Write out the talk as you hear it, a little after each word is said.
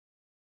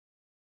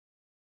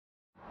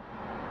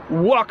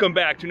Welcome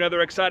back to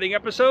another exciting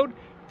episode.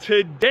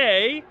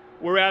 Today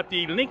we're at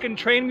the Lincoln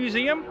Train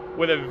Museum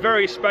with a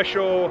very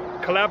special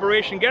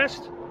collaboration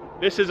guest.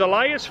 This is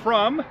Elias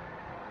from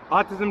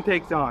Autism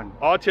Takes On.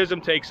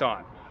 Autism Takes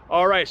On.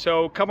 All right,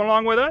 so come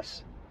along with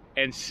us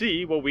and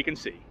see what we can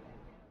see.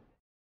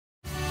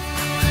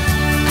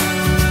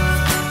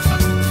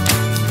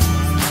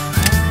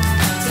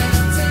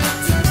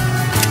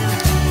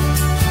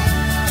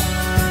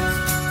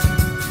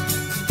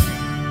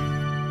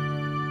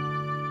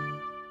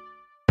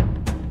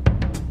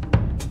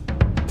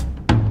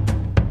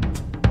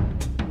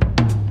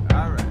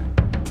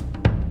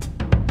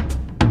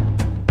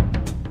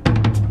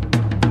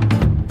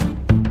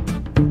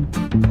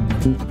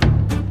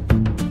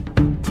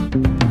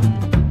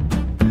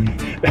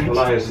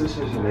 Elias, this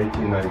is an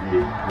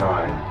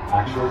 1899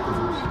 actual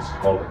caboose. It's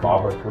called the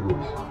Bobber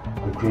caboose.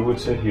 The crew would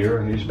sit here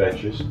on these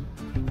benches,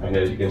 and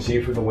as you can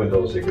see from the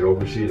windows, they could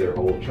oversee their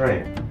whole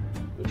train.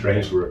 The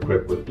trains were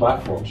equipped with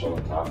platforms on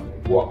the top, and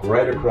they'd walk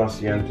right across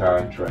the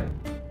entire train.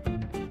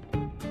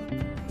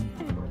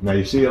 Now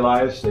you see,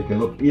 Elias, they can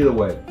look either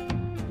way,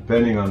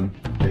 depending on,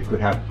 they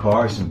could have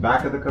cars in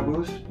back of the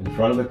caboose, in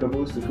front of the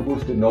caboose. The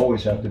caboose didn't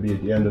always have to be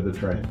at the end of the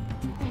train.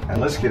 And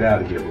let's get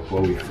out of here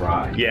before we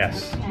fry.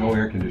 Yes. There's no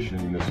air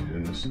conditioning in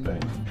this thing.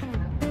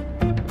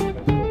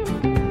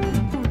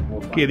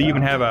 Okay, you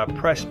can have a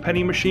press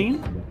penny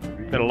machine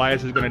that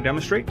Elias is going to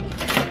demonstrate.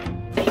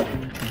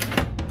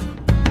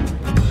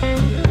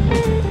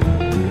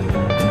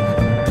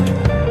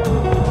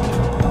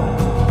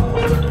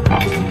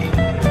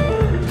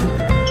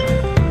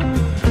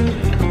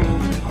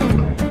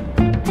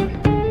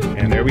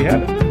 And there we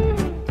have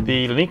it.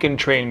 The Lincoln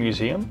Train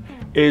Museum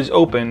is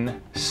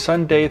open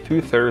Sunday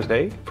through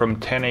Thursday from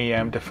 10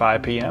 a.m. to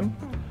 5 p.m.,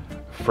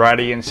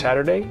 Friday and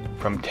Saturday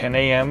from 10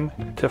 a.m.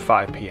 to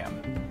 5 p.m.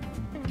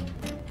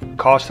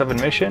 Cost of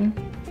admission,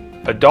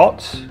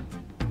 adults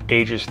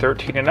ages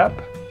 13 and up,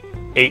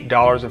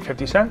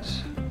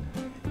 $8.50.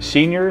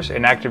 Seniors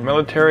and active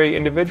military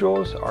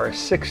individuals are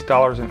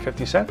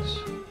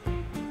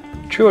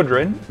 $6.50.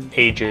 Children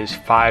ages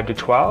 5 to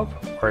 12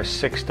 are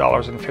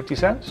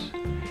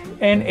 $6.50.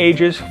 And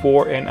ages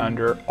 4 and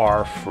under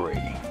are free.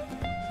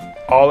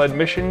 All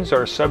admissions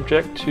are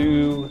subject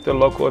to the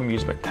local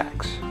amusement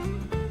tax.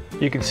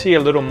 You can see a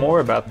little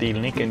more about the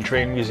Lincoln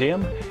Train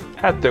Museum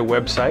at their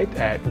website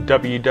at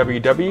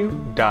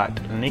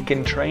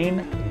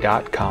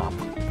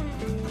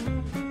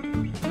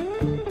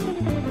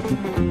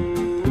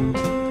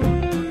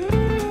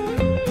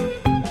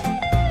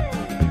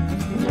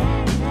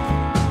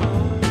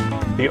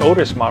The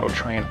oldest model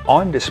train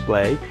on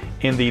display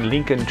in the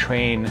Lincoln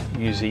Train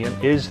Museum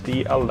is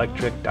the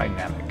Electric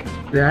Dynamic.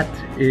 That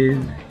is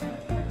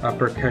a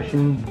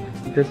percussion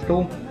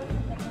pistol.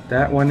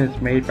 That one is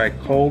made by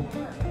Colt.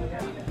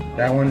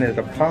 That one is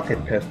a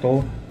pocket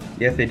pistol.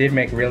 Yes, they did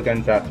make real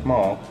guns that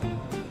small.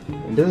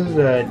 And this is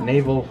a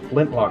naval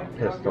flintlock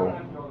pistol.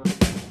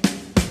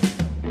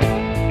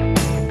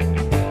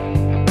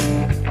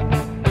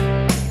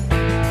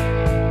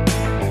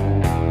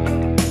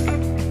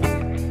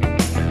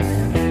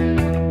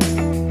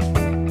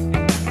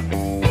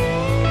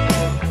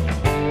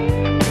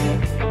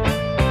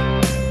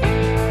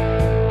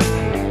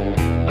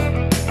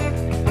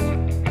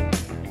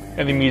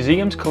 And the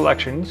museum's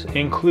collections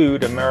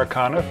include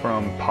Americana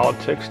from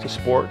politics to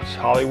sports,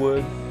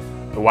 Hollywood,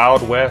 the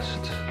Wild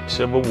West,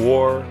 Civil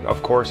War,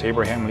 of course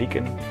Abraham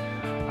Lincoln,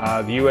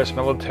 the U.S.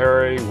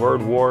 military,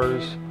 World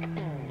Wars,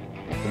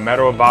 the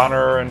Medal of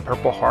Honor and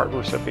Purple Heart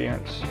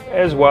recipients,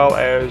 as well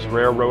as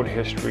railroad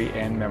history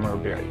and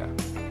memorabilia.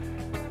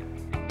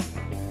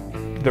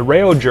 The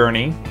rail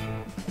journey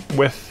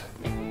with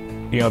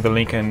the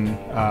Lincoln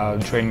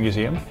Train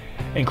Museum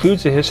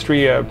includes the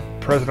history of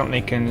President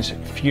Lincoln's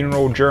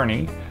funeral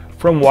journey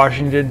from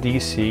Washington,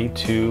 D.C.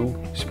 to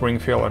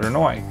Springfield,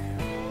 Illinois,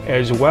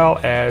 as well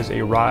as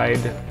a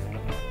ride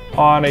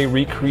on a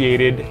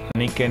recreated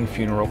Lincoln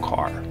funeral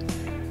car.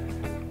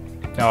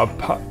 Now,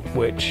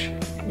 which,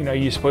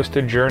 you're supposed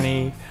to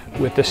journey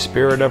with the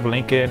spirit of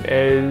Lincoln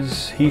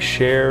as he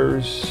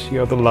shares,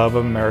 the love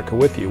of America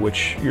with you,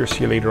 which you'll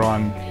see later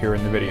on here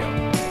in the video.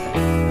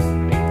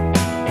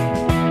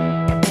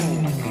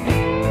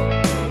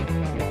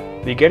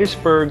 The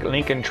Gettysburg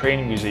Lincoln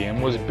Train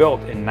Museum was built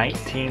in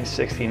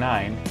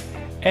 1969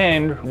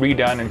 and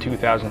redone in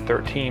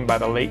 2013 by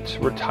the late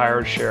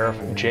retired Sheriff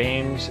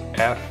James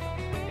F.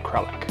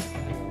 Krellick.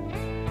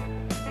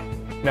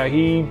 Now,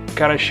 he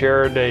kind of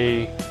shared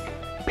a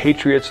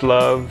patriot's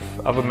love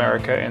of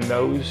America and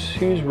those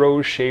whose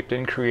roads shaped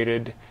and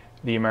created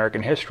the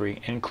American history,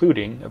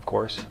 including, of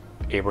course,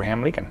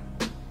 Abraham Lincoln.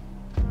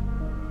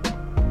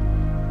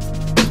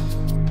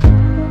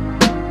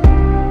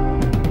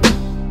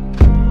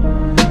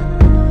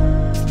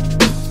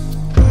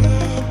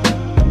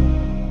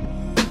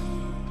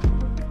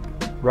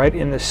 Right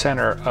in the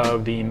center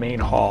of the main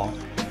hall,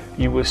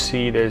 you will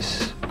see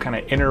this kind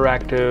of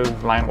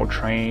interactive Lionel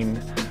train,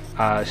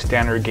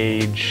 standard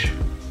gauge,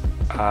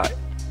 I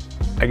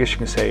guess you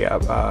can say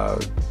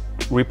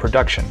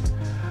reproduction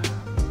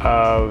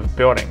of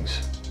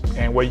buildings.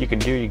 And what you can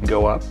do, you can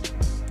go up,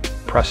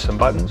 press some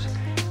buttons,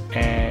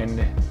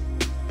 and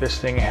this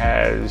thing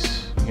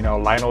has,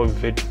 Lionel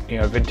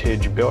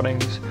vintage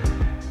buildings,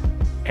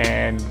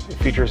 and it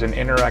features an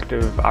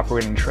interactive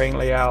operating train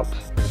layout,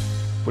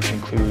 which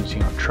includes,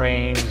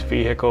 trains,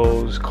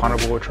 vehicles,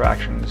 carnival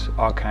attractions,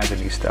 all kinds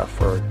of neat stuff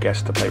for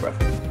guests to play with.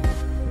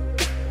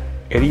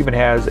 It even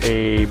has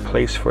a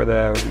place for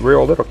the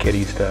real little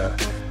kiddies to,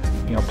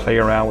 play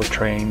around with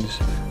trains,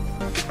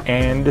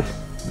 and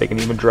they can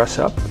even dress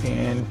up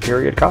in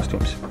period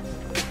costumes.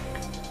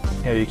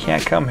 You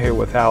can't come here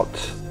without,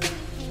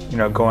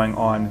 going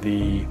on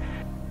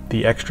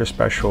the extra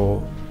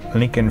special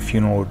Lincoln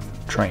funeral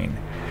train.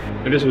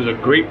 And this was a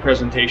great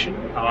presentation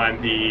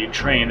on the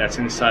train that's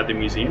inside the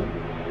museum.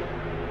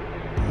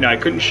 Now, I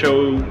couldn't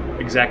show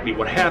exactly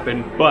what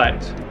happened,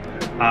 but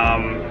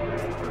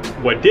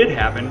what did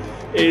happen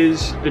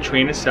is the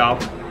train itself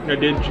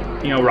did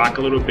rock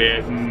a little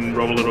bit and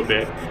roll a little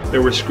bit.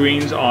 There were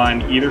screens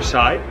on either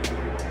side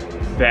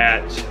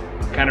that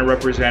kind of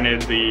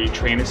represented the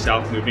train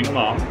itself moving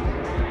along,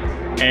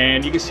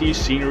 and you can see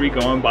scenery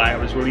going by. It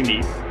was really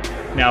neat.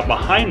 Now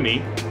behind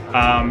me,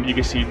 you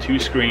can see two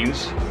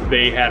screens.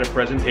 They had a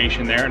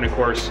presentation there, and of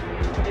course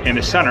in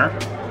the center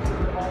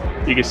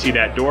you can see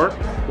that door.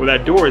 Well,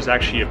 that door is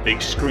actually a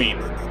big screen,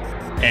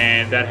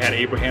 and that had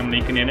Abraham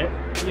Lincoln in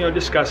it,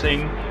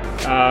 discussing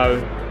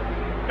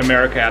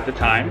America at the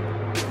time,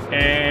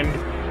 and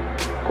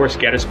of course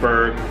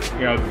Gettysburg,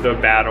 the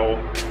battle,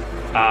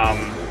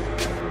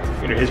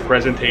 his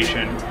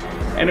presentation,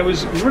 and it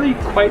was really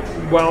quite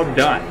well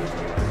done.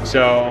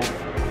 So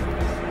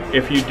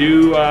if you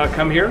do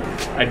come here,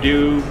 I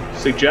do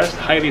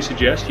highly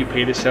suggest you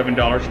pay the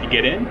 $7 to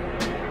get in.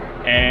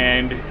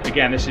 And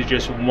again, this is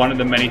just one of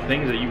the many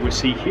things that you will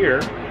see here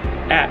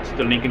at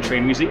the Lincoln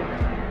Train Museum.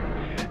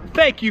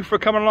 Thank you for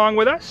coming along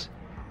with us,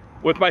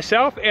 with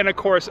myself and of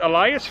course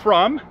Elias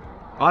from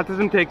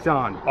Autism Takes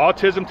On.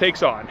 Autism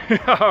Takes On.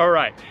 All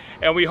right,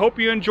 and we hope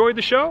you enjoyed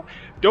the show.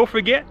 Don't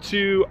forget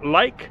to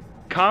like,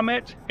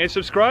 comment, and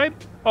subscribe.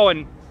 Oh,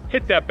 and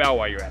hit that bell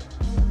while you're at it.